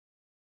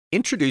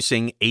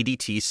Introducing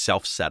ADT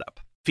Self-Setup,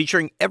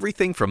 featuring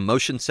everything from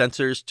motion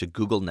sensors to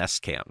Google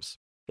Nest Cams.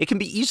 It can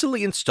be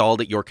easily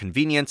installed at your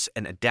convenience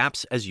and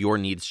adapts as your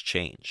needs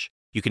change.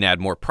 You can add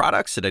more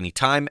products at any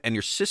time, and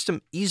your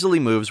system easily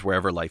moves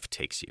wherever life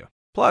takes you.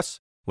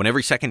 Plus, when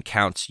every second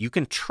counts, you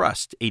can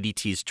trust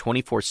ADT's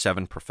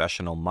 24/7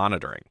 professional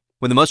monitoring.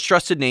 When the most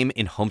trusted name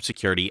in home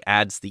security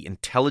adds the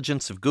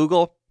intelligence of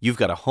Google, you've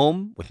got a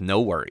home with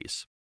no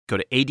worries. Go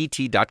to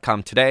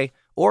ADT.com today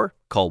or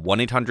call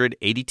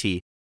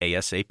 1-800-ADT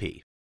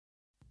ASAP.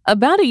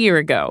 About a year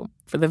ago,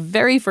 for the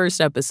very first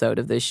episode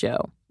of this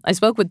show, I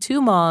spoke with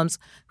two moms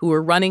who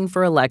were running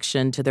for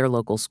election to their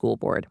local school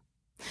board.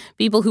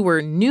 People who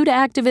were new to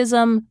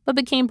activism, but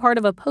became part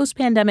of a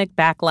post-pandemic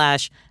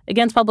backlash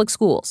against public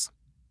schools.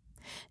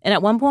 And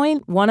at one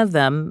point, one of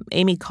them,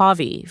 Amy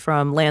Covey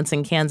from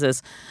Lansing,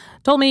 Kansas,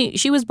 told me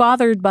she was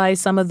bothered by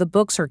some of the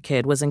books her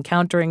kid was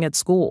encountering at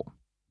school.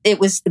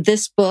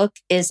 This book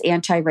is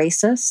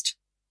anti-racist,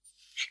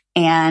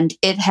 and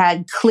it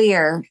had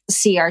clear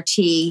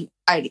CRT,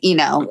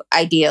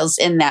 ideals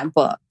in that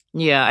book.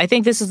 Yeah, I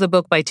think this is the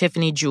book by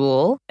Tiffany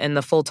Jewell, and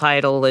the full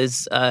title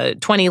is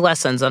 20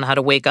 Lessons on How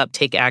to Wake Up,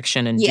 Take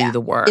Action, and Do the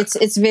Work.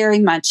 It's very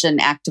much an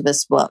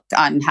activist book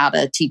on how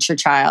to teach your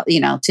child,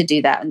 to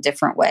do that in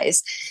different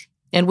ways.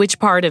 And which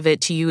part of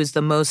it to you is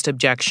the most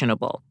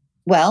objectionable?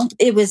 Well,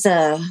 it was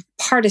a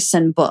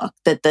partisan book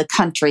that the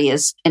country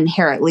is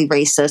inherently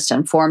racist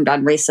and formed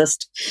on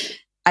racist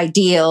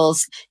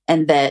ideals,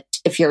 and that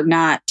if you're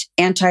not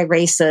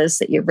anti-racist,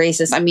 that you're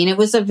racist. I mean, it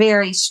was a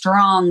very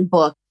strong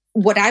book.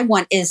 What I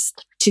want is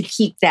to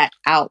keep that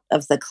out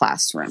of the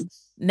classroom.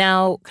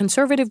 Now,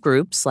 conservative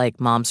groups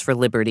like Moms for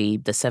Liberty,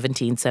 the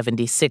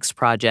 1776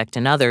 Project,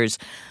 and others,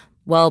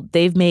 well,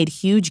 they've made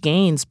huge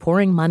gains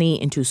pouring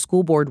money into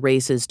school board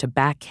races to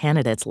back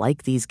candidates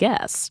like these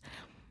guests.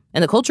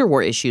 And the culture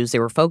war issues they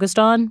were focused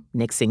on,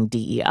 nixing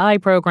DEI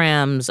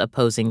programs,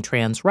 opposing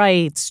trans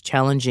rights,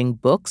 challenging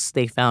books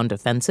they found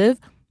offensive,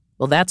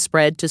 well, that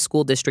spread to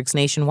school districts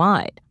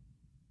nationwide.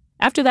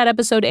 After that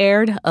episode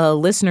aired, a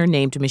listener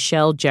named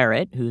Michelle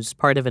Jarrett, who's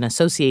part of an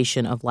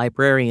association of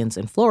librarians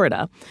in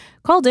Florida,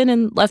 called in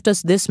and left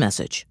us this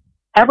message.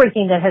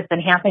 Everything that has been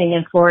happening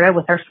in Florida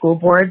with our school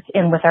boards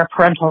and with our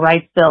parental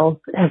rights bills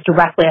has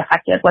directly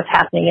affected what's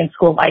happening in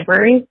school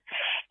libraries.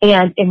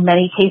 And in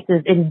many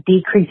cases, it is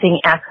decreasing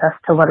access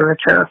to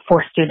literature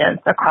for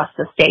students across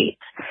the state.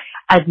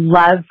 I'd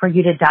love for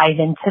you to dive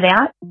into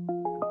that.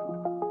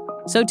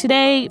 So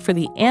today, for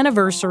the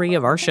anniversary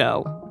of our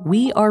show,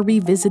 we are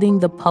revisiting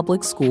the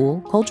public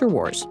school culture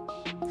wars.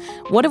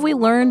 What have we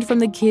learned from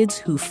the kids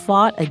who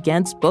fought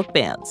against book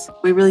bans?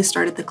 We really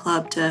started the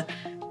club to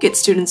get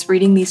students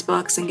reading these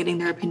books and getting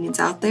their opinions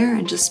out there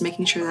and just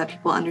making sure that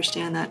people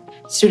understand that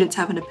students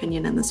have an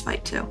opinion in this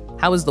fight too.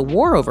 How has the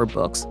war over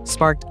books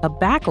sparked a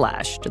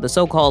backlash to the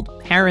so-called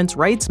parents'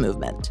 rights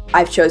movement?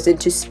 I've chosen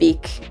to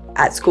speak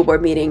at school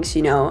board meetings,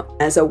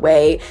 as a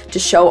way to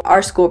show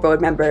our school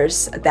board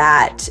members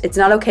that it's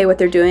not okay what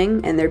they're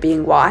doing and they're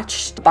being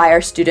watched by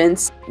our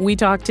students. We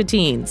talk to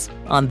teens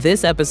on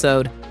this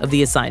episode of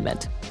The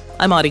Assignment.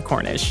 I'm Audie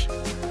Cornish.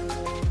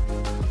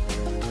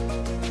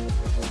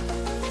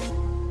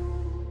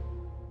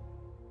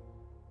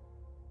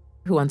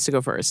 Who wants to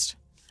go first?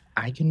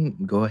 I can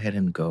go ahead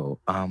and go.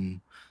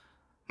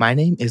 My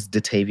name is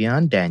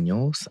Datavion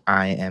Daniels.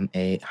 I am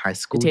a high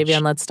school...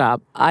 Datavion, let's stop.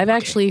 I've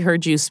actually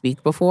heard you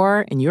speak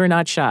before, and you're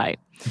not shy.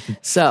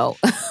 So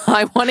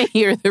I want to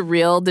hear the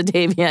real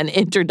Datavion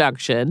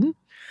introduction.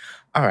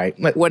 All right.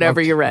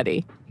 Whenever you're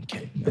ready.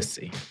 Okay, let's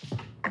see.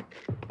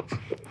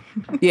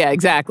 Yeah,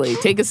 exactly.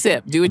 Take a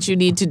sip. Do what you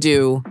need to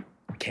do.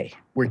 Okay,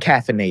 we're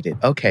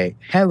caffeinated. Okay,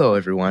 hello,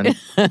 everyone.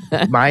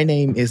 My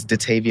name is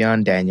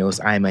Datavion Daniels.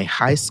 I'm a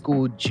high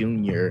school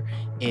junior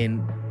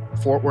in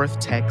Fort Worth,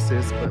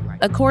 Texas.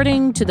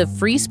 According to the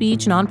free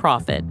speech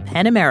nonprofit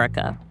PEN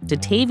America,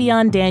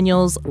 Datavion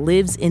Daniels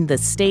lives in the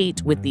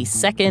state with the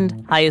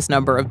second highest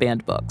number of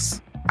banned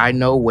books. I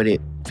know what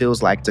it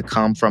feels like to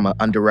come from an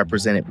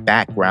underrepresented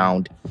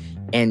background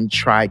and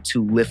try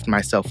to lift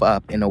myself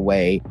up in a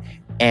way.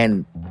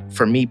 And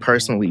for me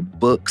personally,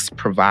 books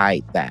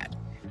provide that.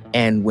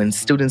 And when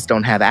students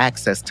don't have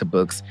access to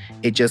books,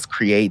 it just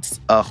creates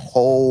a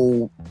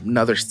whole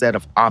nother set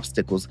of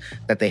obstacles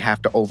that they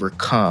have to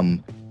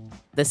overcome.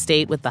 The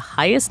state with the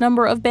highest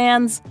number of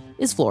bans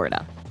is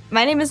Florida.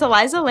 My name is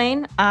Eliza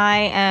Lane.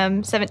 I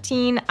am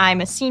 17.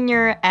 I'm a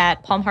senior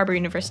at Palm Harbor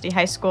University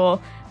High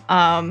School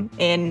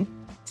in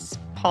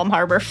Palm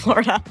Harbor,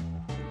 Florida.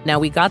 Now,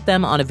 we got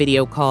them on a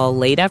video call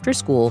late after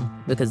school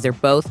because they're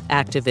both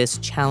activists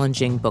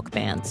challenging book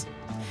bans.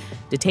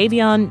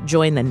 Datavion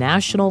joined the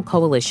National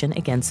Coalition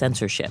Against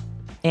Censorship,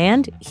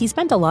 and he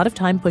spent a lot of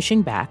time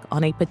pushing back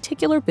on a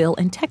particular bill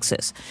in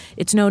Texas.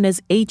 It's known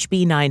as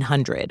HB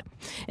 900,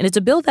 and it's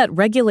a bill that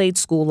regulates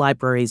school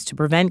libraries to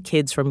prevent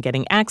kids from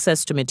getting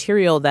access to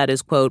material that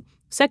is, quote,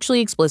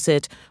 sexually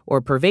explicit or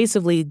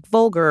pervasively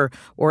vulgar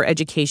or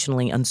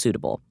educationally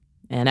unsuitable.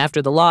 And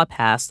after the law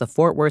passed, the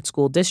Fort Worth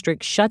School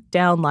District shut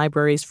down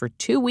libraries for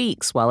 2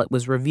 weeks while it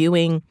was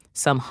reviewing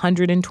some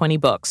 120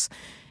 books,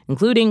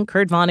 including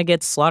Kurt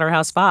Vonnegut's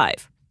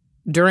Slaughterhouse-Five.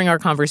 During our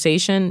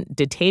conversation,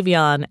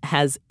 Datavian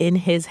has in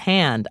his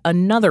hand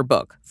another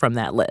book from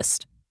that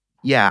list.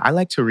 Yeah, I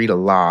like to read a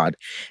lot.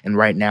 And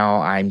right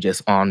now I'm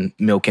just on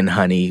Milk and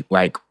Honey,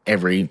 like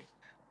every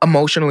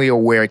emotionally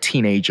aware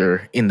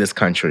teenager in this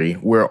country.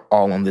 We're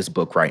all on this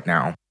book right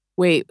now.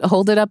 Wait,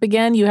 hold it up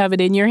again. You have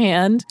it in your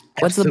hand.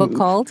 What's the book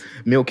called?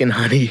 Milk and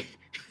Honey.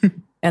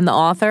 And the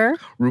author?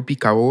 Rupi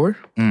Kaur.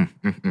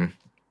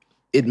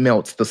 It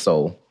melts the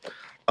soul.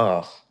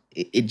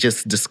 It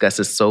just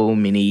discusses so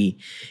many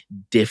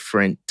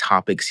different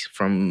topics,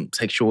 from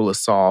sexual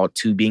assault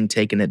to being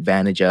taken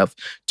advantage of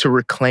to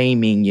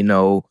reclaiming,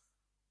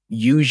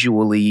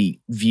 usually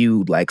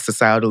viewed, like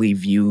societally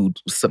viewed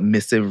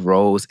submissive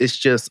roles. It's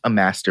just a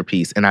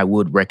masterpiece, and I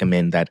would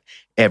recommend that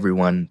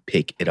everyone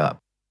pick it up.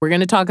 We're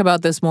going to talk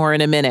about this more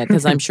in a minute,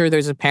 because I'm sure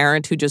there's a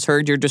parent who just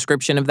heard your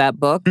description of that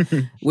book,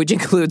 which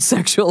includes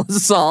sexual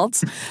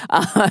assault,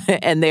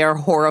 and they are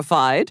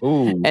horrified.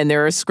 Ooh. And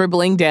they're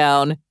scribbling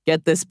down,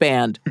 get this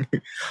banned.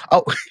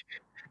 Oh,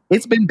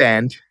 it's been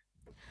banned.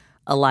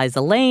 Eliza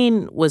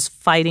Lane was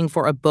fighting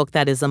for a book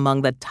that is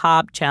among the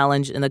top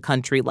challenge in the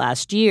country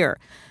last year,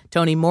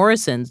 Toni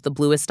Morrison's The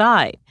Bluest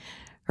Eye.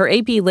 Her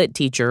AP Lit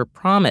teacher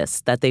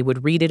promised that they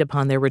would read it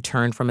upon their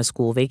return from a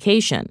school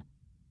vacation.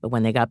 But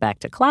when they got back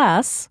to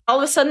class, all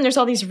of a sudden there's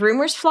all these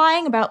rumors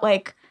flying about,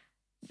 like,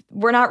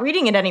 we're not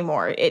reading it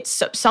anymore.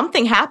 It's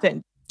something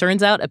happened.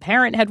 Turns out a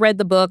parent had read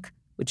the book,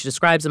 which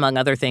describes, among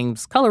other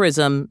things,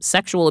 colorism,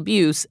 sexual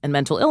abuse, and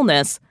mental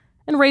illness,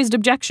 and raised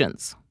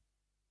objections.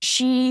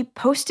 She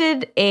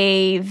posted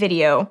a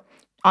video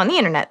on the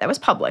internet that was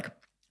public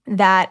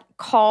that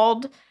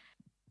called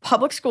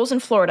public schools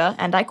in Florida,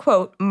 and I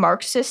quote,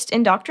 Marxist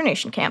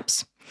indoctrination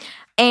camps.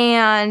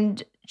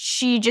 And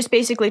she just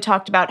basically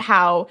talked about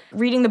how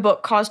reading the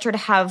book caused her to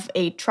have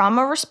a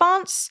trauma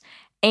response,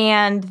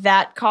 and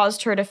that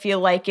caused her to feel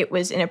like it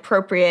was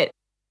inappropriate.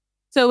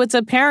 So it's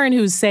a parent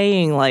who's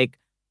saying, like,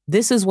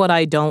 this is what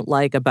I don't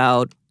like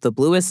about The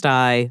Bluest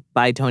Eye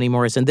by Toni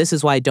Morrison. This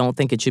is why I don't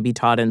think it should be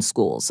taught in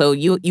school. So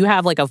you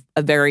have like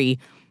a very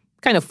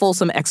kind of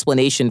fulsome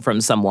explanation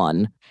from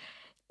someone.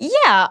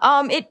 Yeah,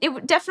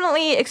 it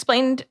definitely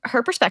explained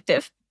her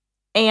perspective.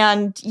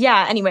 And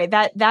yeah, anyway,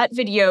 that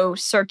video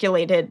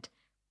circulated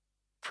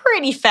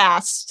pretty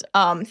fast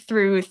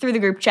through the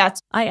group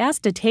chats. I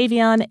asked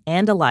Datavian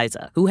and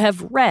Eliza, who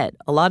have read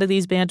a lot of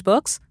these banned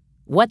books,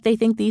 what they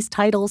think these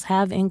titles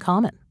have in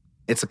common.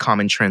 It's a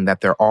common trend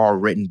that they're all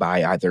written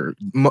by either,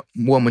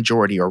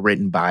 majority are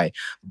written by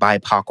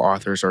BIPOC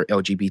authors or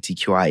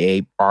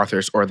LGBTQIA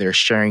authors, or they're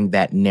sharing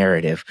that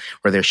narrative,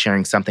 or they're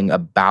sharing something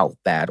about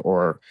that,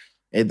 or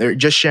they're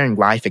just sharing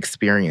life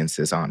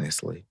experiences,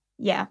 honestly.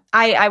 Yeah,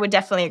 I would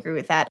definitely agree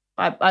with that.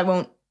 I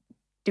won't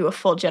do a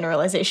full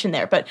generalization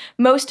there, but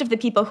most of the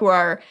people who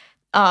are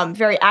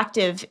very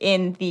active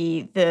in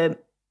the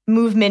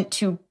movement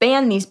to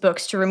ban these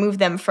books, to remove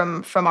them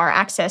from our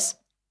access,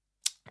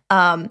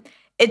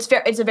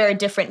 it's a very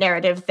different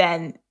narrative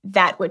than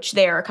that which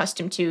they are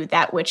accustomed to,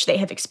 that which they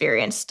have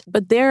experienced.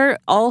 But they're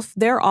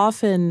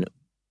often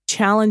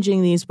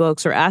challenging these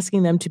books or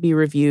asking them to be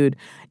reviewed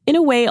in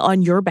a way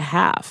on your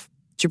behalf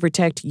to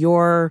protect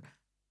your,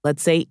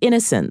 let's say,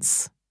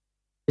 innocence.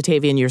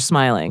 Datavian, you're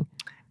smiling.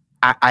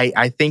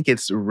 I think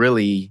it's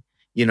really,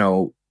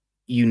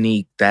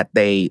 unique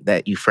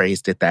that you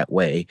phrased it that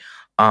way,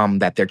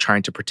 that they're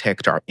trying to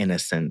protect our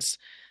innocence.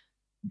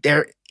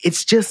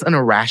 It's just an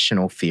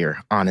irrational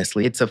fear,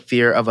 honestly. It's a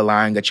fear of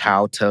allowing a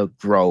child to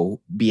grow,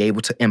 be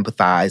able to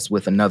empathize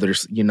with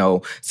another's,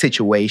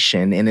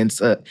 situation. And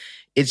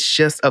it's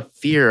just a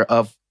fear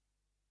of,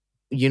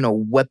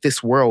 what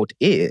this world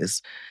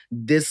is.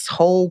 This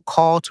whole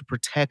call to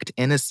protect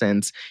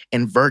innocence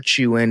and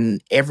virtue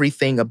and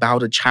everything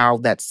about a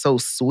child that's so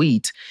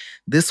sweet.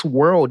 This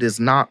world is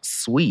not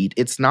sweet.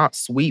 It's not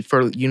sweet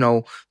for,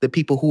 the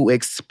people who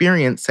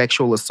experience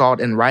sexual assault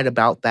and write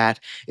about that.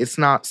 It's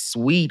not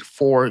sweet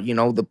for,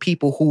 the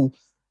people who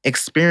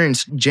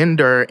experience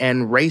gender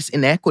and race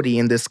inequity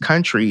in this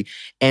country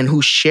and who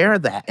share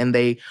that, and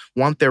they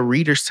want their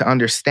readers to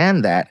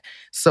understand that.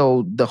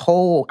 So the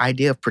whole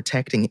idea of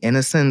protecting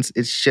innocence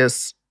is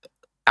just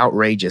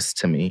outrageous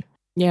to me.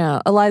 Yeah.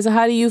 Eliza,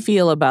 how do you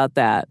feel about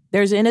that?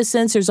 There's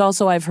innocence. There's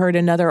also, I've heard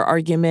another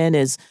argument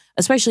is,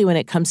 especially when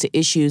it comes to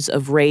issues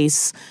of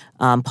race,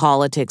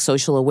 politics,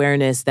 social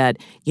awareness, that,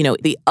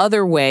 the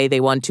other way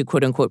they want to,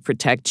 quote unquote,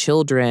 protect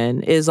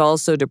children is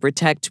also to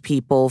protect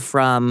people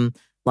from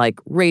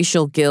like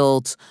racial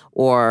guilt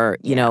or,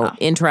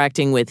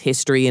 interacting with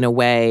history in a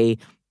way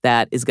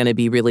that is going to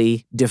be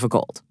really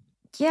difficult.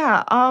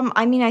 Yeah.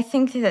 I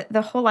think that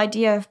the whole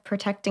idea of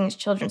protecting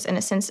children's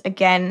innocence,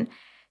 again,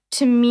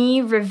 to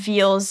me,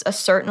 reveals a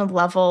certain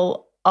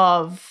level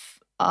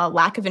of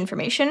lack of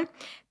information.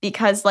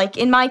 Because, like,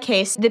 in my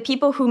case, the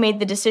people who made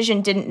the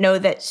decision didn't know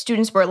that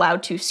students were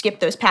allowed to skip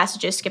those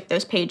passages, skip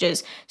those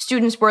pages.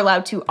 Students were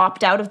allowed to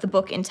opt out of the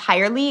book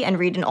entirely and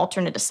read an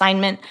alternate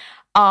assignment.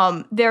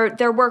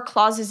 There were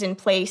clauses in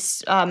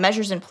place,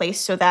 measures in place,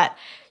 so that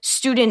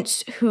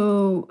students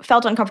who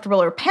felt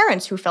uncomfortable or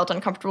parents who felt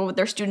uncomfortable with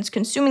their students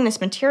consuming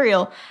this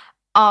material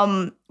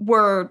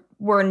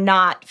were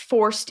not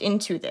forced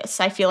into this.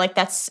 I feel like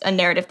that's a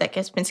narrative that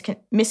gets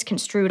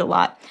misconstrued a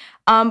lot.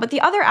 But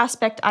the other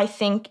aspect, I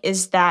think,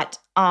 is that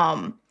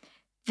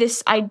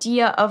this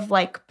idea of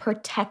like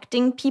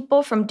protecting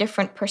people from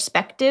different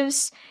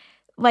perspectives,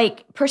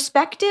 like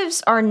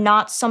perspectives are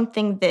not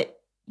something that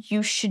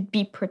you should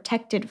be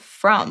protected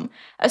from,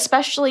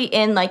 especially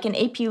in like an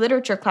AP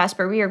literature class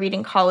where we are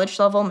reading college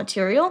level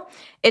material.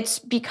 It's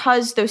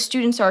because those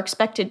students are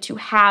expected to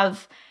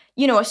have,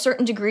 you know, a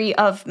certain degree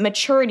of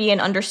maturity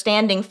and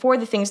understanding for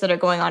the things that are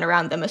going on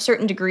around them, a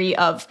certain degree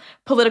of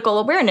political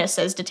awareness,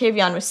 as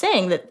Datavian was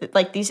saying, that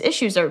like these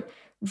issues are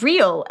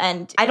real.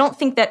 And I don't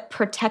think that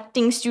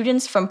protecting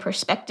students from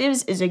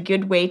perspectives is a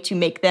good way to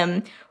make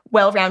them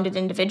well-rounded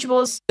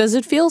individuals. Does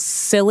it feel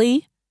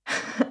silly?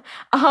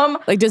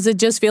 Like, does it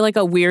just feel like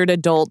a weird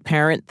adult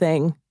parent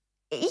thing?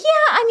 Yeah,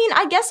 I mean,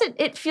 I guess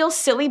it feels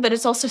silly, but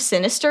it's also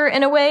sinister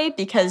in a way,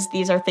 because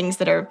these are things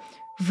that are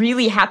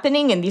really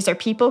happening and these are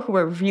people who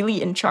are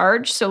really in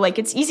charge. So like,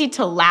 it's easy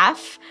to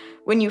laugh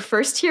when you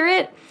first hear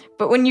it,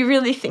 but when you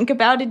really think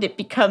about it, it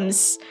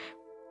becomes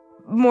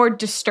more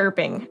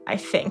disturbing, I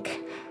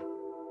think.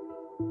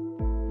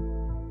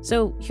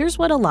 So here's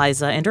what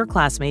Eliza and her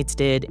classmates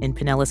did in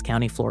Pinellas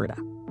County, Florida.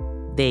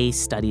 They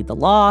studied the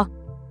law,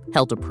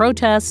 held a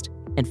protest,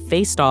 and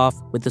faced off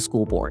with the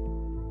school board.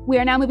 We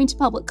are now moving to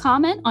public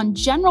comment on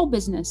general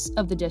business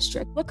of the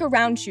district. Look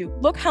around you.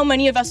 Look how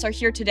many of us are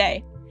here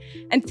today.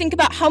 And think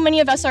about how many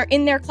of us are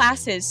in their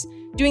classes,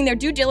 doing their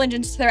due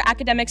diligence to their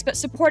academics, but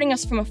supporting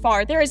us from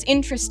afar. There is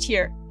interest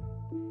here.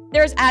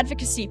 There is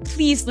advocacy.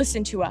 Please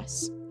listen to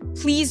us.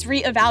 Please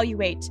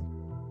reevaluate.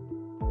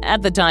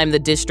 At the time, the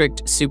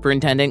district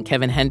superintendent,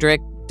 Kevin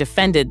Hendrick,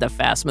 defended the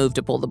fast move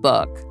to pull the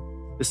book.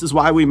 This is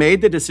why we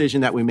made the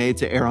decision that we made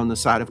to err on the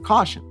side of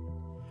caution.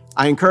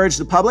 I encourage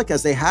the public,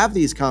 as they have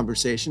these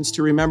conversations,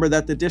 to remember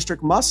that the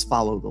district must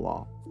follow the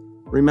law,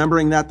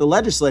 remembering that the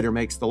legislator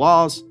makes the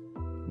laws,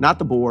 not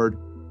the board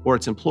or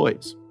its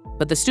employees.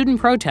 But the student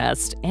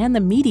protest and the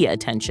media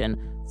attention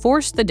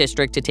forced the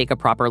district to take a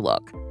proper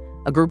look.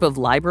 A group of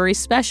library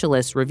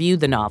specialists reviewed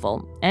the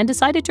novel and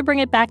decided to bring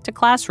it back to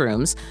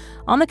classrooms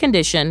on the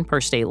condition,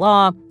 per state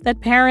law,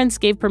 that parents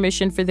gave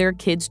permission for their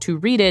kids to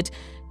read it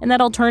and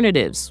that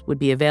alternatives would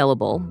be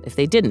available if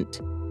they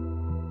didn't.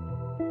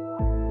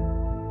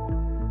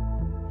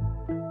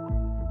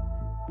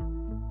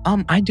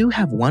 I do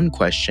have one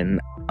question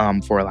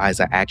for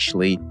Eliza,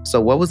 actually. So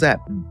what was that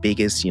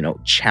biggest,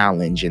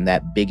 challenge and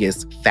that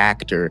biggest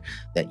factor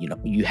that,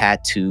 you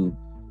had to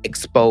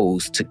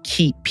expose to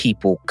keep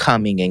people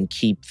coming and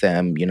keep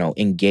them,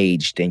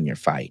 engaged in your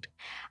fight?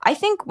 I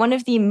think one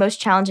of the most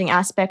challenging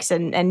aspects,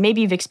 and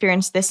maybe you've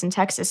experienced this in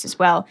Texas as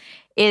well,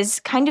 is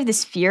kind of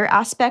this fear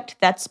aspect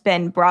that's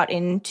been brought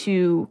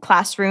into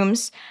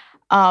classrooms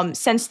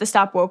since the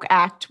Stop Woke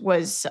Act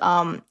was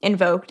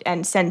invoked,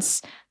 and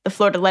since the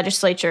Florida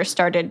legislature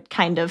started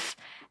kind of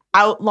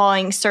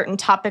outlawing certain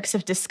topics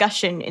of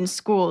discussion in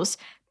schools.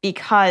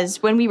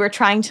 Because when we were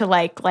trying to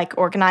like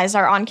organize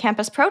our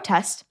on-campus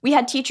protest, we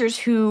had teachers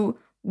who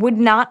would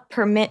not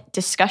permit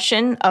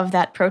discussion of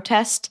that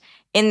protest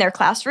in their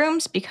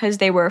classrooms because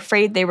they were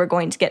afraid they were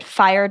going to get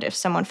fired if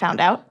someone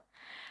found out.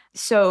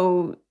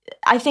 So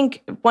I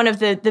think one of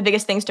the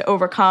biggest things to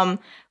overcome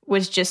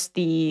was just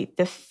the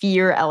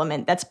fear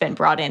element that's been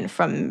brought in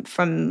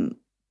from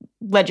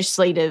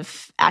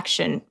legislative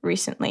action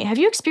recently. Have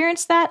you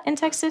experienced that in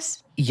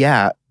Texas?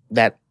 Yeah,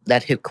 that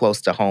hit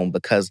close to home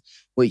because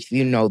with,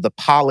 the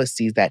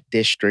policies that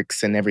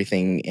districts and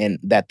everything and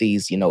that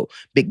these,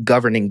 big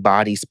governing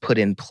bodies put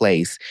in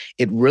place,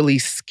 it really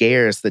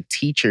scares the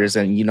teachers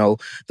and,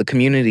 the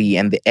community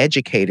and the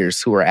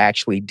educators who are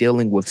actually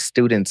dealing with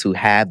students who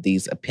have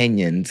these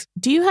opinions.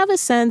 Do you have a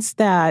sense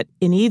that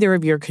in either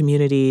of your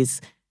communities,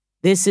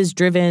 this is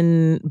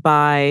driven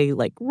by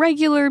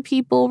regular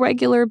people,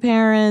 regular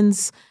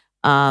parents,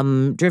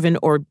 driven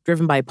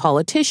by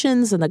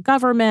politicians and the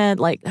government?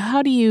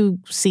 How do you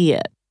see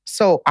it?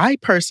 So I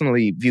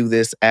personally view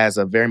this as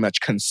a very much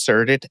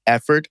concerted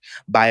effort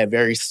by a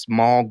very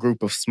small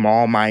group of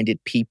small-minded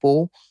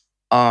people.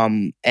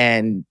 And,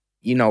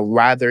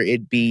 rather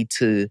it be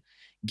to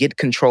get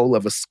control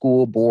of a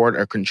school board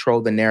or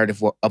control the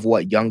narrative of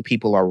what young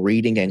people are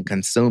reading and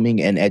consuming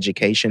in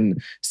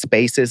education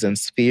spaces and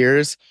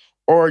spheres,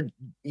 or,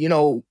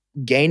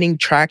 gaining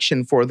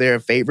traction for their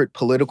favorite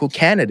political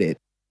candidate.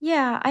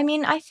 Yeah, I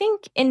mean, I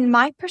think in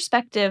my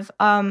perspective,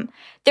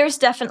 there's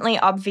definitely,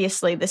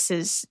 obviously, this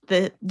is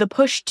the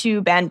push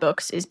to ban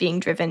books is being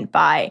driven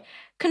by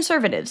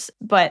conservatives.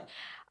 But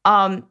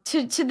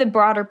to the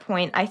broader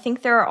point, I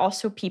think there are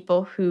also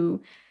people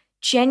who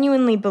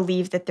genuinely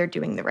believe that they're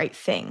doing the right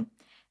thing.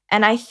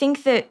 And I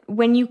think that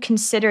when you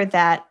consider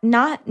that,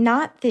 not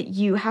that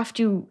you have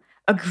to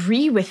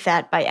agree with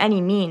that by any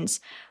means,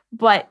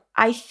 but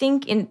I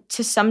think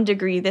to some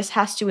degree, this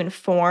has to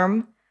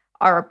inform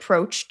our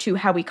approach to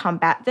how we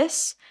combat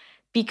this,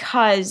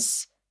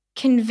 because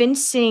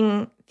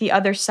convincing the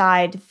other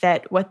side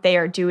that what they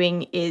are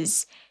doing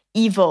is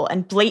evil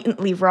and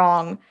blatantly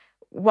wrong,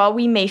 while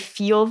we may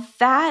feel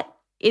that,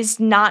 is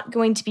not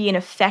going to be an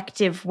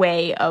effective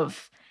way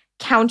of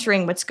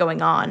countering what's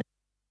going on.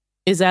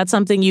 Is that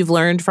something you've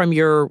learned from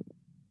your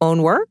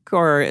own work,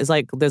 or is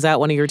that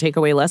one of your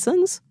takeaway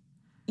lessons?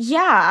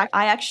 Yeah,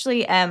 I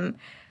actually am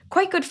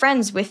quite good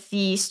friends with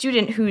the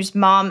student whose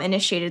mom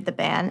initiated the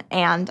ban,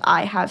 and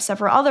I have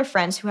several other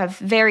friends who have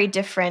very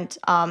different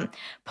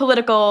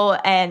political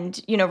and,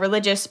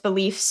 religious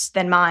beliefs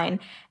than mine.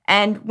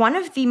 And one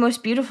of the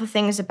most beautiful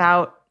things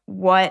about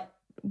what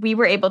we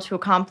were able to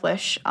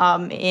accomplish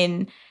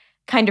in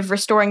kind of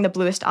restoring the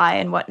bluest eye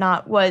and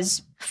whatnot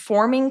was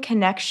forming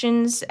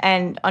connections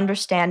and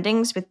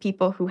understandings with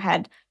people who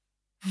had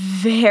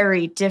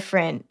very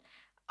different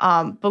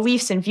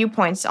beliefs and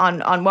viewpoints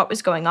on what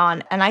was going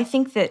on. And I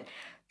think that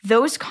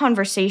those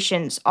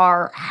conversations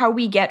are how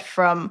we get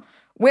from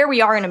where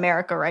we are in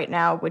America right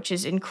now, which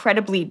is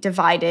incredibly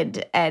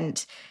divided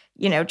and,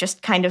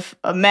 just kind of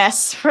a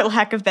mess, for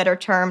lack of a better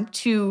term,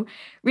 to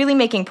really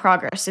making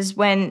progress, is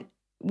when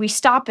we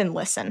stop and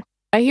listen.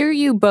 I hear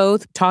you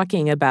both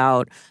talking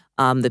about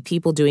the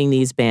people doing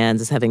these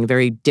bans as having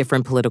very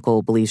different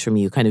political beliefs from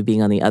you, kind of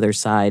being on the other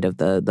side of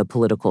the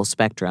political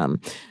spectrum.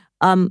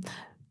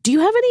 Do you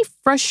have any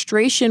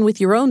frustration with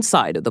your own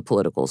side of the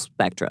political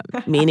spectrum?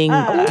 Meaning,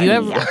 do you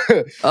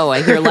ever... Oh,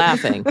 I hear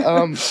laughing.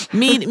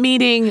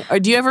 Meaning, or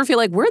do you ever feel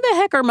like, where the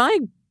heck are my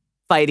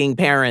fighting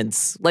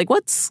parents? Like,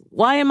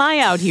 why am I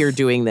out here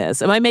doing this?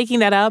 Am I making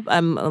that up? I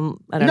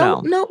don't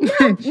know. No,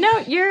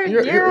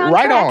 you're on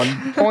right track.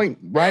 on point.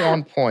 Right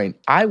on point.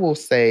 I will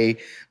say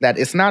that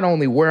it's not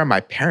only where are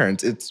my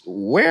parents, it's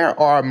where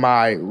are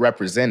my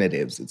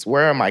representatives? It's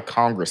where are my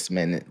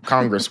congressmen,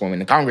 congresswomen,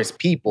 and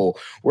congresspeople?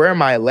 Where are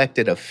my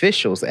elected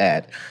officials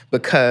at?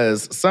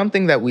 Because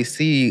something that we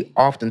see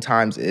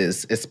oftentimes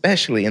is,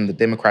 especially in the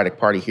Democratic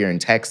Party here in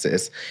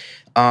Texas,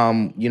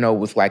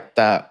 with like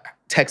the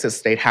Texas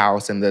State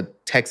House and the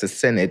Texas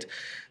Senate,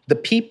 the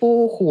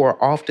people who are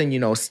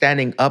often,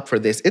 standing up for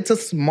this, it's a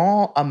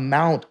small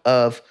amount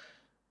of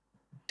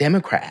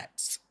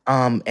Democrats.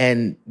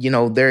 The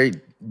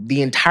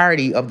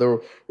entirety of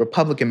the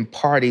Republican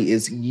Party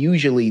is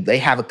usually, they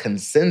have a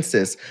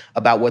consensus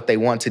about what they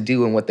want to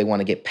do and what they want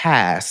to get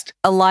passed.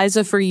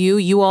 Eliza, for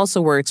you also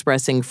were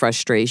expressing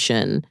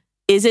frustration.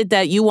 Is it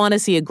that you want to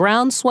see a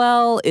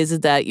groundswell? Is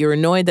it that you're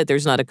annoyed that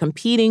there's not a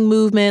competing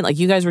movement? Like,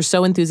 you guys were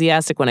so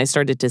enthusiastic when I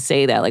started to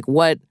say that. Like,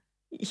 what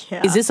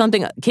is this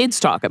something kids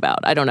talk about?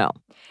 I don't know.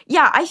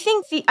 Yeah, I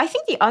think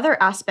the other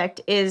aspect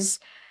is,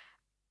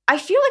 I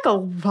feel like a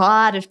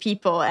lot of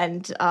people,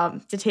 and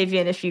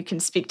Datavian, if you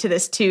can speak to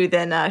this too,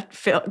 then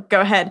Phil,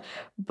 go ahead.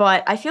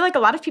 But I feel like a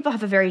lot of people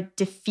have a very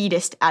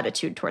defeatist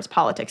attitude towards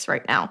politics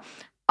right now.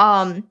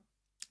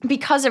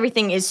 Because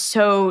everything is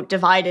so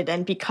divided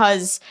and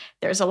because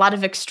there's a lot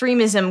of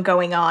extremism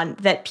going on,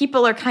 that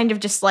people are kind of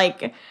just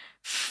like,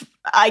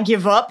 I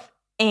give up.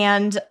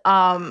 And,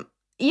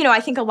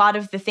 I think a lot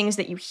of the things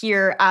that you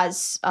hear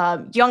as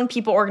young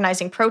people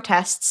organizing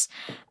protests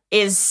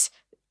is,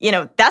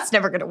 that's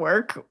never going to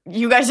work.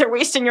 You guys are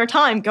wasting your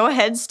time. Go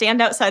ahead, stand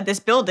outside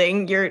this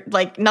building. You're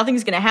like,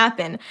 nothing's going to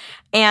happen.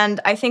 And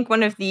I think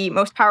one of the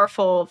most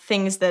powerful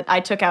things that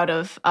I took out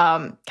of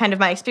kind of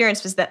my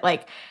experience was that,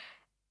 like,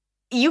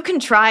 you can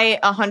try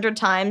 100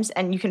 times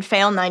and you can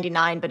fail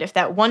 99, but if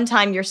that one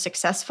time you're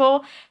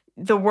successful,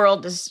 the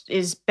world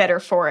is better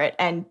for it.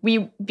 And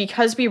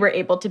because we were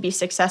able to be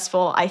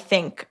successful, I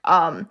think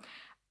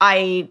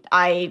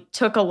I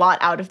took a lot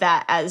out of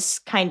that as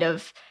kind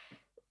of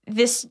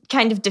this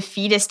kind of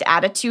defeatist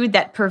attitude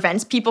that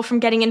prevents people from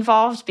getting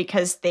involved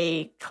because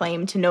they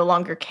claim to no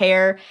longer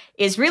care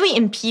is really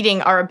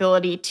impeding our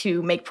ability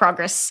to make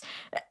progress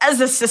as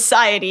a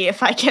society,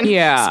 if I can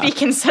speak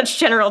in such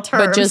general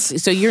terms. But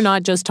so you're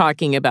not just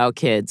talking about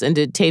kids. And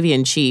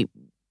Tavian,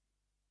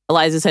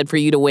 Eliza said for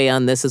you to weigh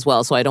on this as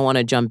well, so I don't want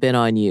to jump in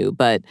on you.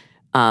 But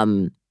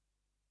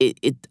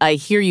I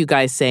hear you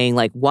guys saying,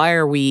 like, why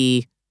are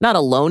we not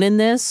alone in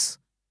this,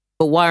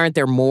 but why aren't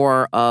there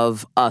more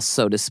of us,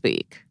 so to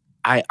speak?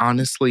 I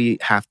honestly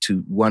have to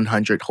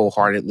 100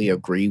 wholeheartedly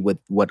agree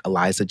with what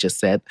Eliza just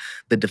said.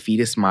 The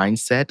defeatist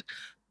mindset,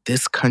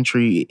 this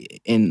country,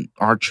 in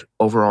our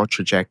overall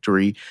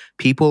trajectory,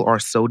 people are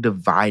so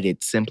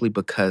divided simply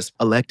because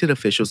elected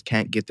officials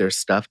can't get their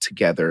stuff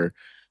together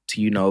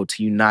to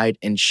unite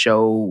and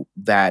show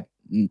that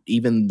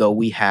even though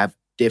we have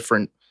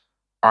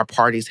our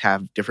parties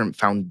have different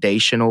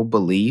foundational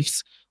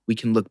beliefs, we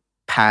can look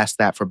past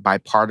that for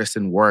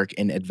bipartisan work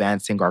in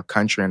advancing our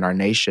country and our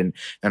nation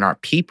and our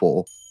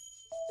people.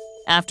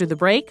 After the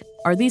break,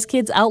 are these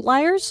kids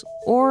outliers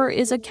or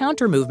is a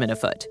counter movement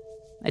afoot?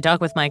 I talk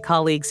with my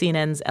colleague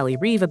CNN's Ellie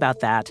Reeve about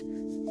that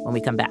when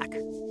we come back.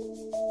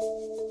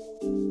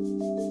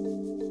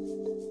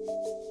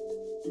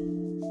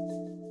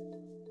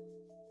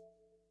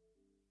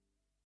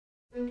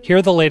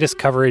 Hear the latest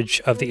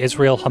coverage of the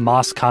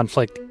Israel-Hamas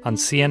conflict on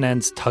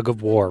CNN's Tug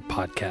of War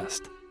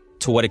podcast.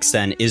 to what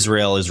extent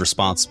Israel is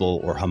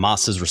responsible or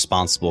Hamas is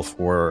responsible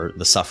for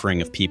the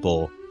suffering of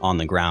people on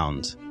the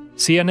ground.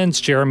 CNN's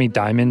Jeremy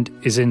Diamond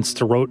is in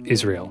Sderot,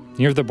 Israel,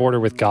 near the border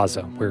with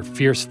Gaza, where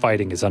fierce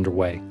fighting is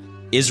underway.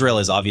 Israel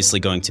is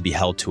obviously going to be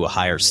held to a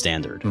higher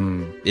standard.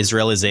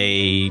 Israel is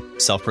a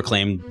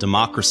self-proclaimed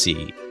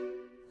democracy.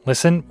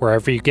 Listen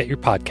wherever you get your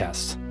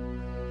podcasts.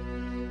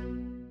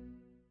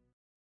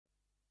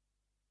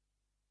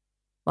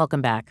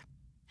 Welcome back.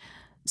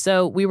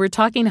 So we were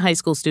talking to high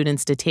school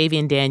students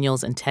Datavian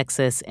Daniels in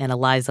Texas and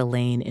Eliza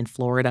Lane in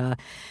Florida.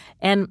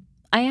 And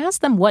I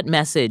asked them what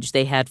message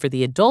they had for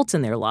the adults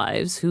in their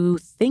lives who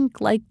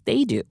think like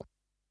they do.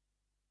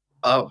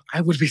 Oh,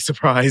 I would be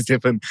surprised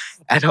if an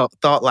adult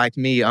thought like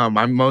me.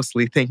 I'm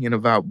mostly thinking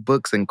about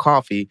books and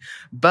coffee.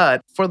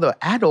 But for the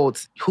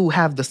adults who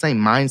have the same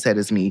mindset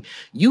as me,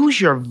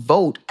 use your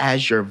vote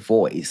as your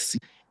voice.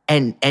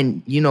 And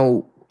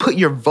put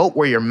your vote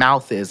where your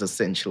mouth is,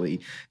 essentially.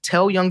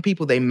 Tell young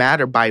people they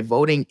matter by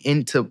voting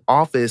into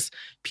office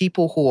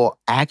people who will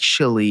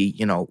actually,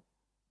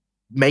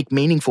 make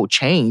meaningful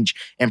change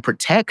and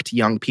protect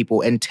young people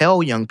and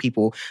tell young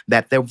people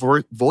that their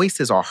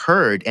voices are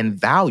heard and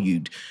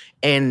valued.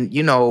 And,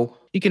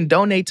 you can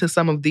donate to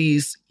some of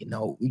these,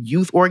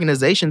 youth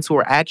organizations who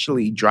are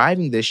actually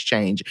driving this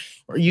change.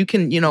 Or you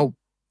can,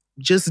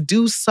 just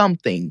do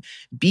something.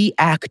 Be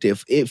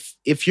active.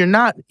 If you're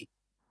not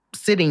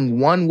sitting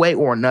one way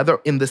or another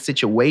in the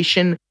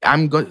situation,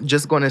 I'm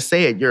just going to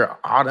say it, you're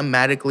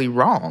automatically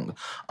wrong.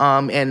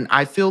 And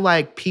I feel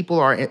like people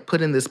are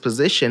put in this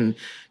position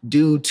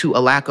due to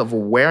a lack of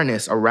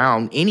awareness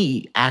around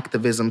any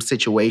activism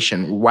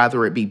situation,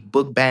 whether it be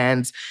book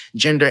bans,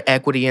 gender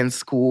equity in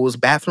schools,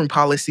 bathroom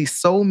policy,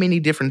 so many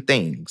different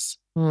things.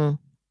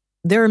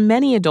 There are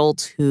many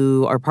adults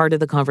who are part of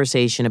the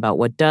conversation about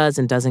what does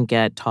and doesn't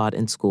get taught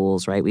in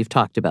schools, right? We've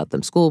talked about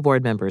them: school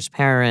board members,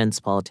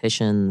 parents,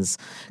 politicians,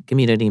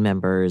 community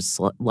members,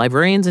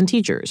 librarians, and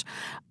teachers.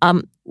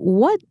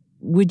 What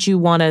would you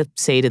want to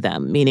say to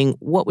them? Meaning,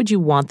 what would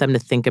you want them to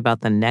think about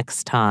the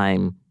next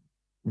time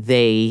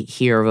they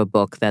hear of a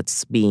book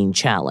that's being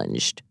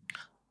challenged?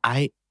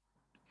 I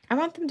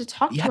want them to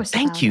talk to us.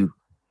 Thank you.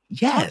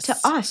 Yes.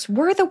 Talk to us.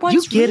 We're the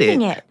ones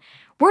reading it.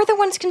 We're the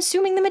ones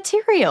consuming the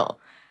material.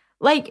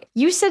 Like,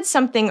 you said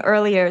something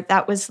earlier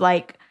that was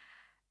like,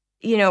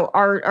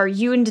 are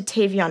you and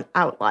Datavian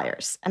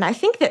outliers? And I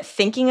think that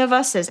thinking of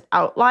us as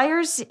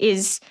outliers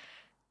is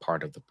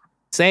part of the problem.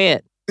 Say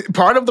it.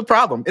 Part of the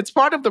problem. It's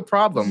part of the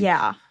problem.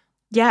 Yeah.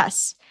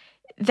 Yes.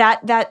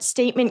 That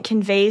statement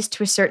conveys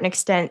to a certain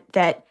extent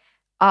that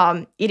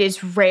it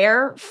is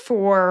rare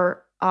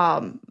for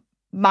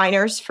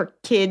minors, for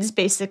kids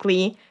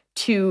basically,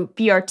 to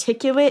be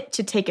articulate,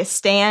 to take a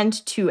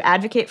stand, to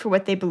advocate for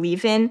what they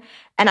believe in.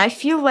 And I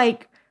feel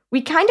like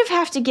we kind of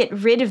have to get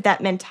rid of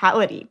that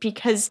mentality,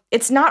 because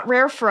it's not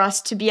rare for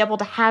us to be able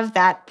to have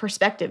that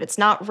perspective. It's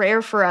not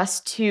rare for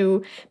us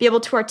to be able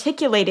to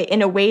articulate it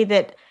in a way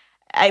that,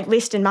 at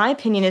least in my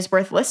opinion, is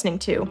worth listening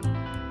to.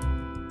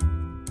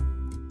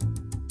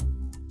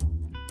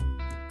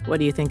 What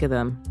do you think of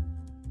them?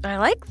 I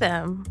like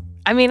them.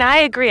 I mean, I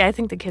agree. I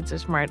think the kids are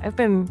smart. I've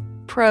been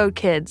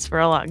pro-kids for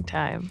a long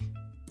time.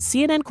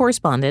 CNN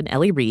correspondent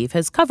Ellie Reeve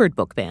has covered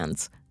book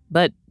bans,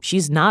 but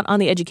she's not on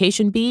the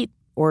education beat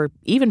or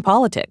even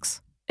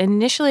politics.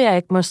 Initially,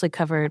 I mostly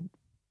covered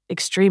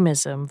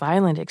extremism,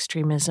 violent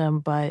extremism,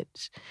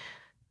 but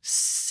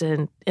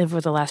over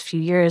the last few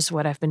years,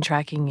 what I've been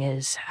tracking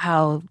is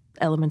how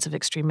elements of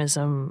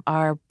extremism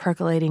are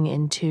percolating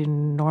into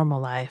normal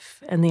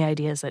life, and the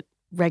ideas that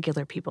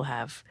regular people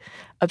have,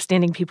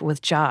 upstanding people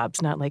with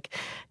jobs, not like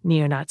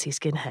neo-Nazi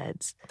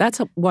skinheads. That's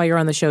why you're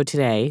on the show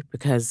today,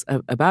 because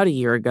about a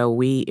year ago,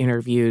 we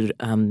interviewed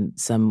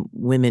some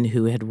women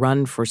who had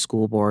run for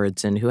school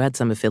boards and who had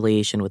some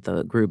affiliation with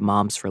the group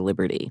Moms for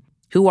Liberty.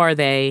 Who are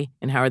they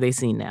and how are they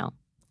seen now?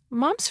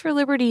 Moms for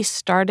Liberty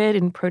started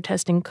in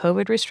protesting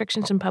COVID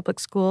restrictions in public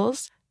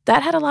schools.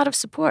 That had a lot of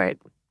support.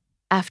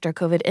 After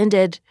COVID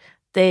ended,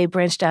 they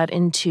branched out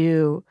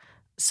into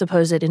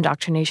supposed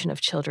indoctrination of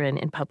children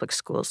in public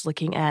schools,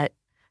 looking at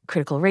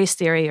critical race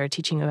theory or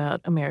teaching about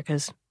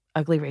America's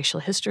ugly racial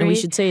history. And we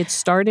should say it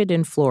started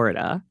in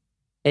Florida,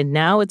 and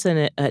now it's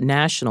a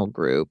national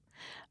group.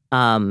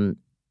 And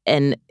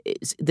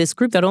this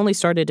group that only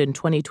started in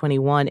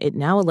 2021, it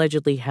now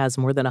allegedly has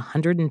more than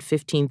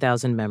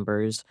 115,000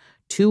 members,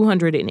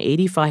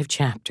 285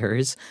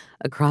 chapters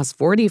across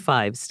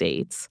 45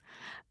 states.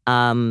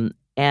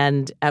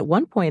 And at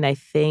one point, I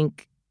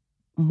think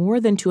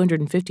more than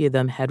 250 of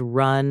them had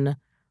run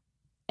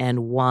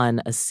and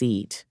won a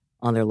seat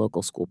on their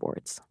local school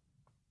boards.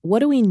 What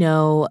do we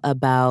know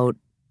about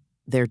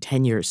their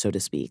tenure, so to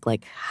speak?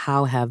 Like,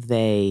 how have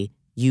they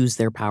used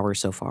their power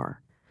so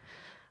far?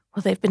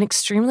 Well, they've been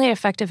extremely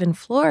effective in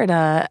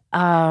Florida.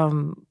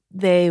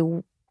 They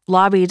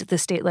lobbied the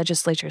state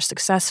legislature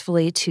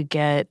successfully to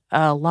get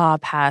a law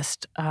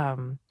passed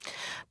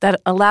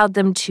that allowed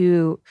them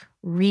to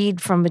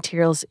read from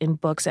materials in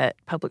books at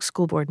public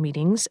school board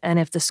meetings. And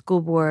if the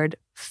school board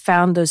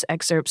found those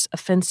excerpts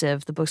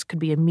offensive, the books could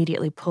be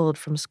immediately pulled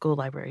from school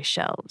library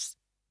shelves.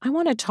 I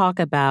want to talk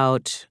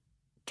about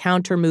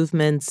counter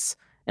movements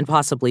and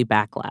possibly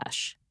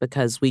backlash,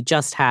 because we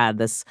just had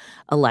this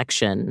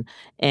election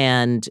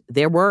and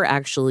there were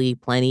actually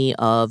plenty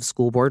of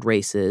school board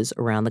races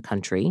around the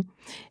country.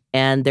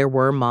 And there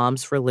were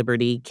Moms for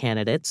Liberty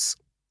candidates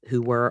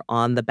who were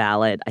on the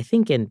ballot, I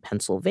think in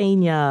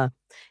Pennsylvania,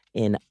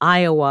 in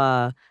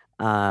Iowa,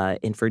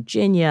 in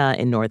Virginia,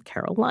 in North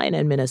Carolina,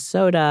 and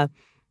Minnesota.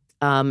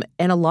 And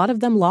a lot of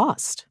them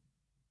lost.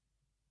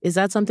 Is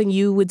that something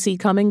you would see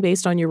coming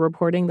based on your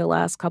reporting the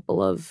last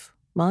couple of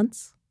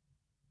months?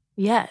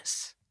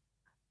 Yes.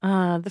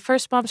 The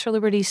first Moms for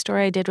Liberty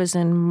story I did was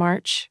in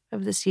March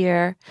of this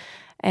year.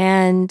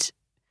 And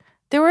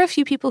there were a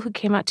few people who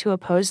came out to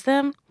oppose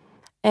them.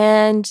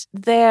 And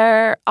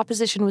their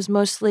opposition was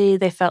mostly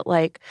they felt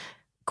like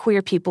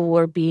queer people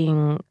were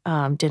being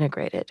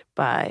denigrated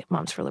by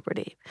Moms for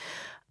Liberty.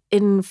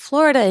 In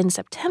Florida in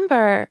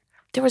September,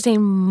 there was a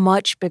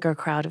much bigger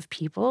crowd of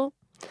people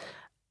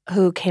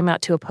who came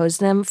out to oppose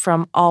them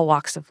from all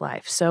walks of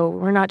life. So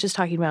we're not just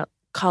talking about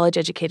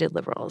college-educated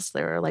liberals.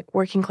 There were like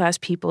working-class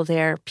people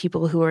there,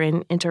 people who were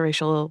in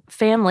interracial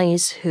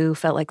families who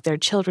felt like their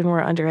children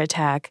were under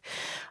attack.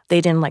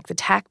 They didn't like the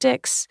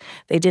tactics.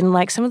 They didn't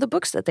like some of the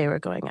books that they were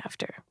going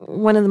after.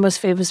 One of the most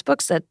famous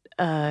books that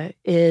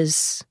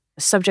is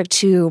subject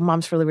to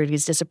Moms for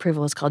Liberty's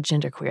disapproval is called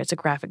Genderqueer. It's a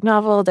graphic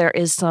novel. There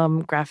is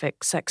some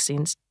graphic sex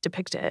scenes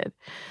depicted.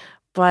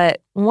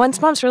 But once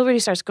Moms for Liberty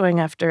starts going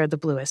after The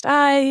Bluest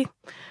Eye,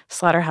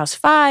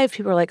 Slaughterhouse-Five,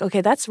 people are like,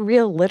 okay, that's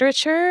real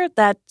literature.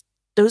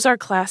 Those are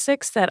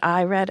classics that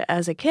I read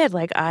as a kid.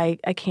 Like, I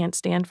can't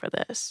stand for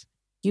this.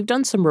 You've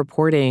done some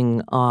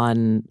reporting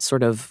on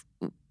sort of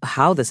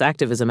how this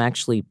activism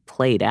actually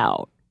played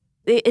out.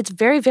 It's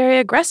very, very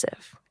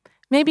aggressive.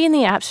 Maybe in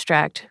the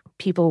abstract,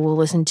 people will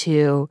listen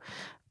to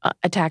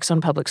attacks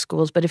on public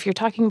schools. But if you're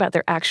talking about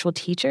their actual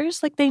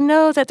teachers, like they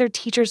know that their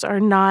teachers are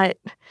not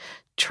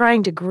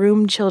trying to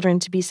groom children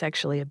to be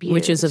sexually abused.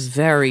 Which is a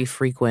very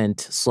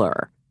frequent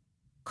slur.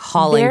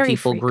 Calling Very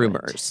people frequent.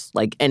 groomers,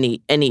 like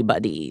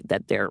anybody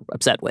that they're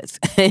upset with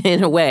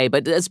in a way,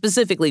 but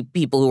specifically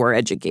people who are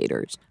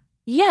educators.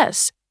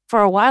 Yes.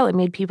 For a while, it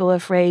made people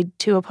afraid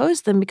to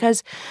oppose them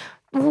because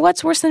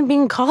what's worse than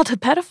being called a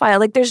pedophile?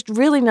 Like, there's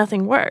really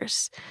nothing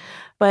worse.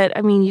 But,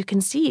 I mean, you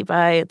can see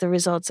by the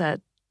results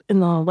in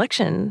the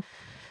election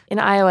in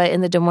Iowa,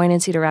 in the Des Moines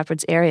and Cedar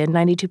Rapids area,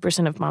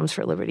 92% of Moms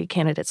for Liberty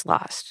candidates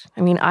lost.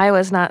 I mean,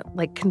 Iowa's not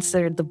like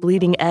considered the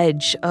bleeding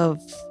edge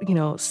of,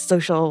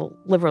 social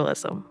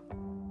liberalism.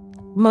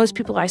 Most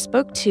people I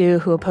spoke to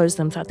who opposed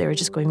them thought they were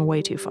just going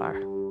way too far.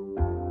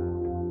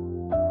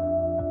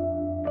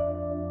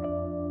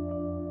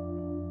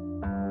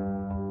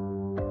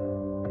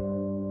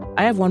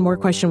 I have one more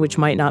question which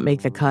might not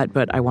make the cut,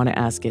 but I want to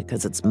ask it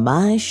because it's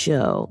my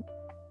show.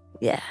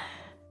 Yeah.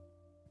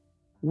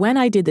 When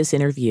I did this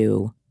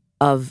interview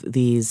of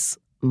these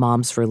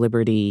Moms for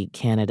Liberty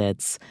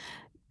candidates,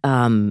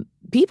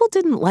 people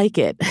didn't like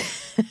it.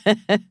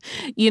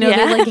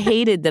 They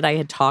hated that I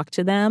had talked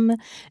to them.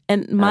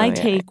 And my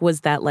take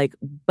was that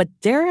but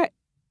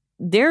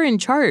they're in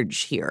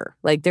charge here.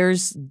 Like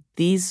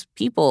these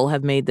people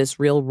have made this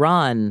real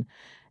run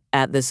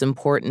at this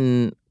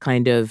important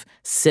kind of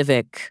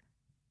civic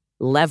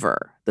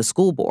lever, the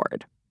school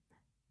board.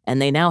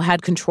 And they now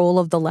had control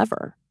of the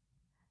lever.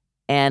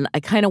 And I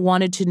kind of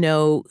wanted to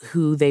know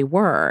who they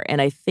were.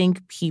 And I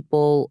think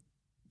people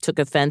took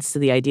offense to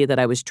the idea that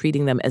I was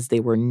treating them as they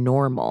were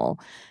normal.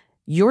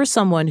 You're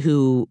someone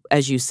who,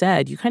 as you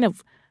said, you kind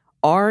of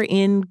are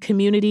in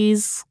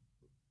communities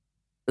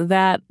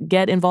that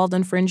get involved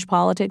in fringe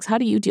politics. How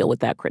do you deal with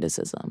that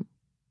criticism?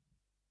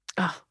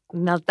 Oh,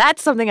 now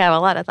that's something I have a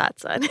lot of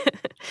thoughts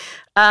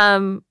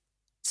on.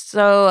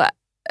 So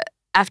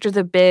after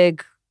the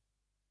big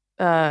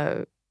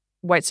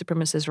white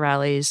supremacist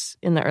rallies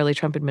in the early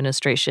Trump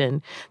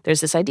administration,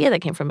 there's this idea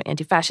that came from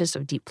anti-fascists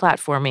of deep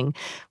platforming,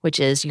 which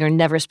is you're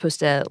never supposed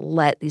to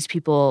let these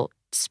people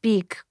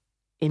speak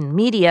in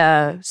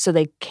media so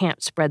they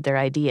can't spread their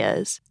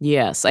ideas.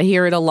 Yes, I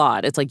hear it a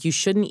lot. It's like you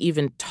shouldn't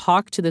even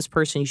talk to this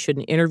person. You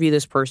shouldn't interview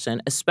this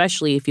person,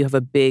 especially if you have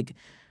a big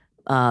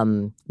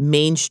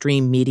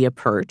mainstream media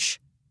perch,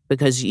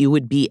 because you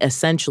would be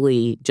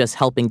essentially just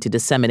helping to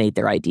disseminate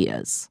their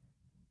ideas.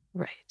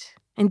 Right.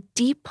 And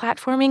deep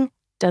platforming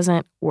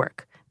doesn't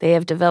work. They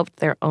have developed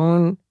their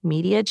own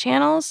media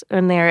channels,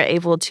 and they're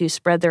able to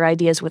spread their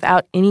ideas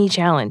without any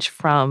challenge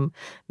from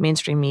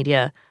mainstream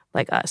media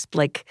like us.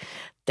 Like,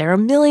 there are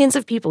millions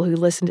of people who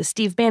listen to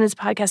Steve Bannon's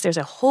podcast. There's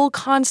a whole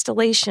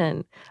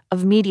constellation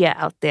of media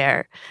out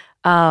there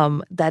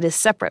that is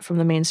separate from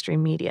the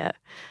mainstream media.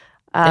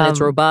 And it's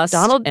robust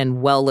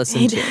and well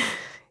listened to.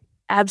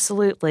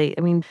 Absolutely.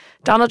 I mean,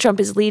 Donald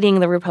Trump is leading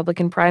the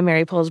Republican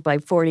primary polls by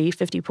 40,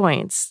 50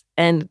 points.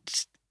 And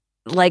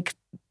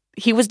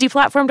he was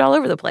deplatformed all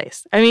over the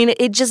place. I mean,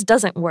 it just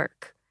doesn't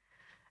work.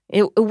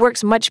 It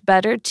works much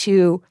better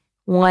to,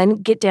 one,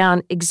 get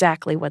down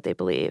exactly what they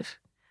believe.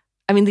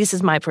 I mean, this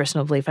is my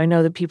personal belief. I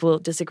know that people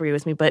disagree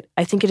with me, but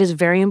I think it is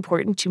very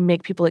important to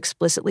make people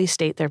explicitly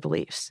state their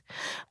beliefs.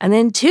 And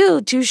then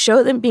two, to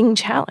show them being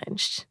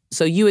challenged.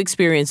 So you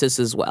experience this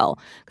as well?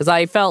 Because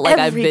I felt like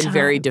I've been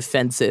very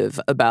defensive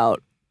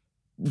about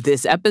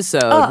this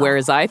episode,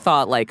 whereas I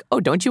thought like, oh,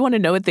 don't you want to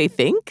know what they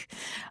think?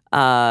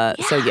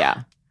 So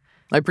yeah,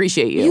 I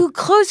appreciate you. You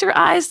close your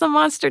eyes, the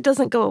monster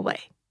doesn't go away.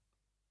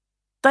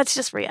 That's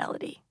just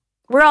reality.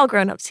 We're all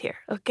grown-ups here,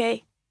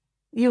 okay?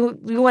 You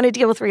want to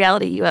deal with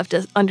reality, you have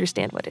to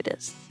understand what it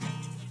is.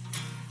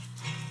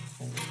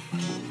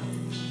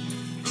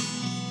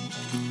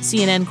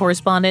 CNN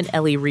correspondent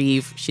Ellie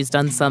Reeve. She's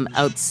done some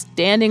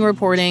outstanding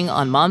reporting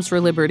on Moms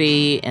for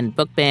Liberty and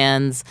book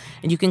bans,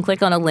 and you can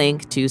click on a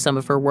link to some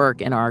of her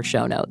work in our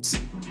show notes.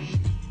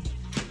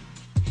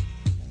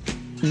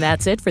 And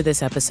that's it for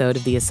this episode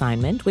of The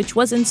Assignment, which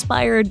was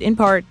inspired in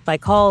part by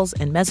calls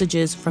and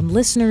messages from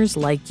listeners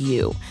like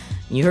you.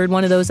 You heard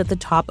one of those at the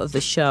top of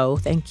the show.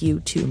 Thank you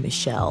to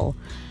Michelle.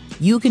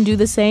 You can do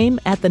the same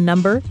at the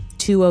number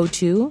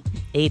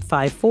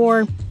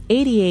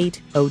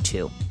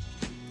 202-854-8802.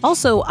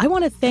 Also, I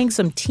want to thank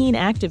some teen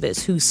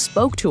activists who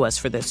spoke to us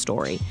for this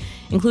story,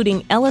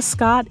 including Ella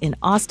Scott in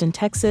Austin,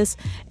 Texas,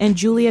 and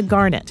Julia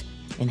Garnett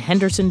in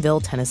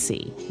Hendersonville,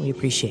 Tennessee. We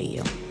appreciate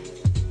you.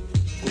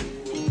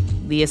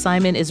 The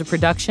Assignment is a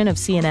production of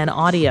CNN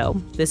Audio.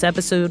 This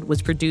episode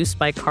was produced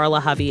by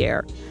Carla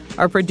Javier.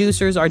 Our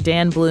producers are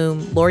Dan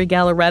Bloom, Lori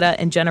Gallaretta,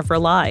 and Jennifer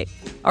Lai.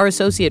 Our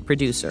associate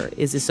producer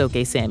is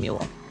Isoke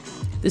Samuel.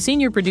 The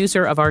senior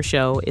producer of our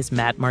show is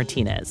Matt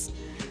Martinez.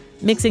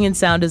 Mixing and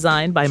sound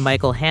design by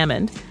Michael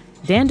Hammond.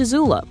 Dan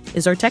DeZula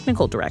is our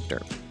technical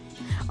director.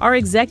 Our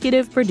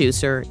executive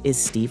producer is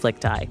Steve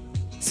Lichtai.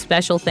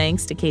 Special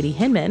thanks to Katie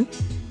Hinman.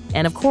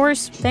 And of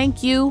course,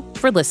 thank you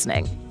for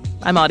listening.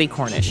 I'm Audie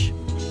Cornish.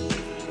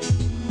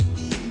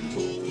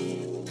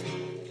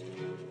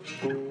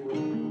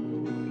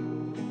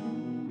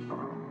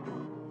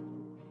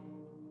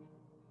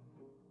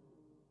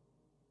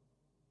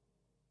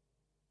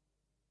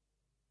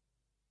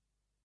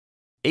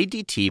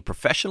 ADT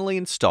professionally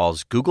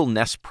installs Google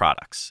Nest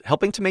products,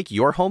 helping to make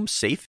your home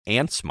safe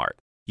and smart.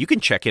 You can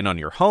check in on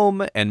your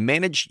home and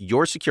manage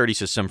your security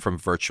system from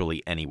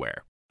virtually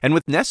anywhere. And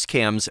with Nest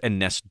Cams and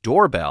Nest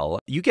Doorbell,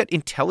 you get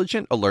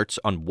intelligent alerts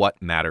on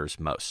what matters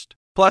most.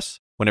 Plus,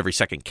 when every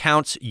second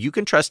counts, you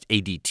can trust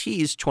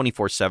ADT's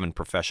 24/7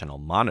 professional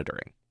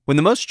monitoring. When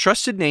the most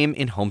trusted name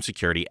in home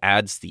security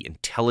adds the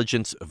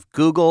intelligence of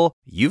Google,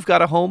 you've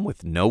got a home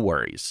with no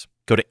worries.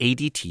 Go to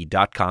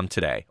ADT.com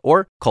today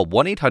or call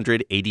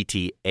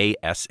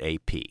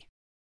 1-800-ADT-ASAP.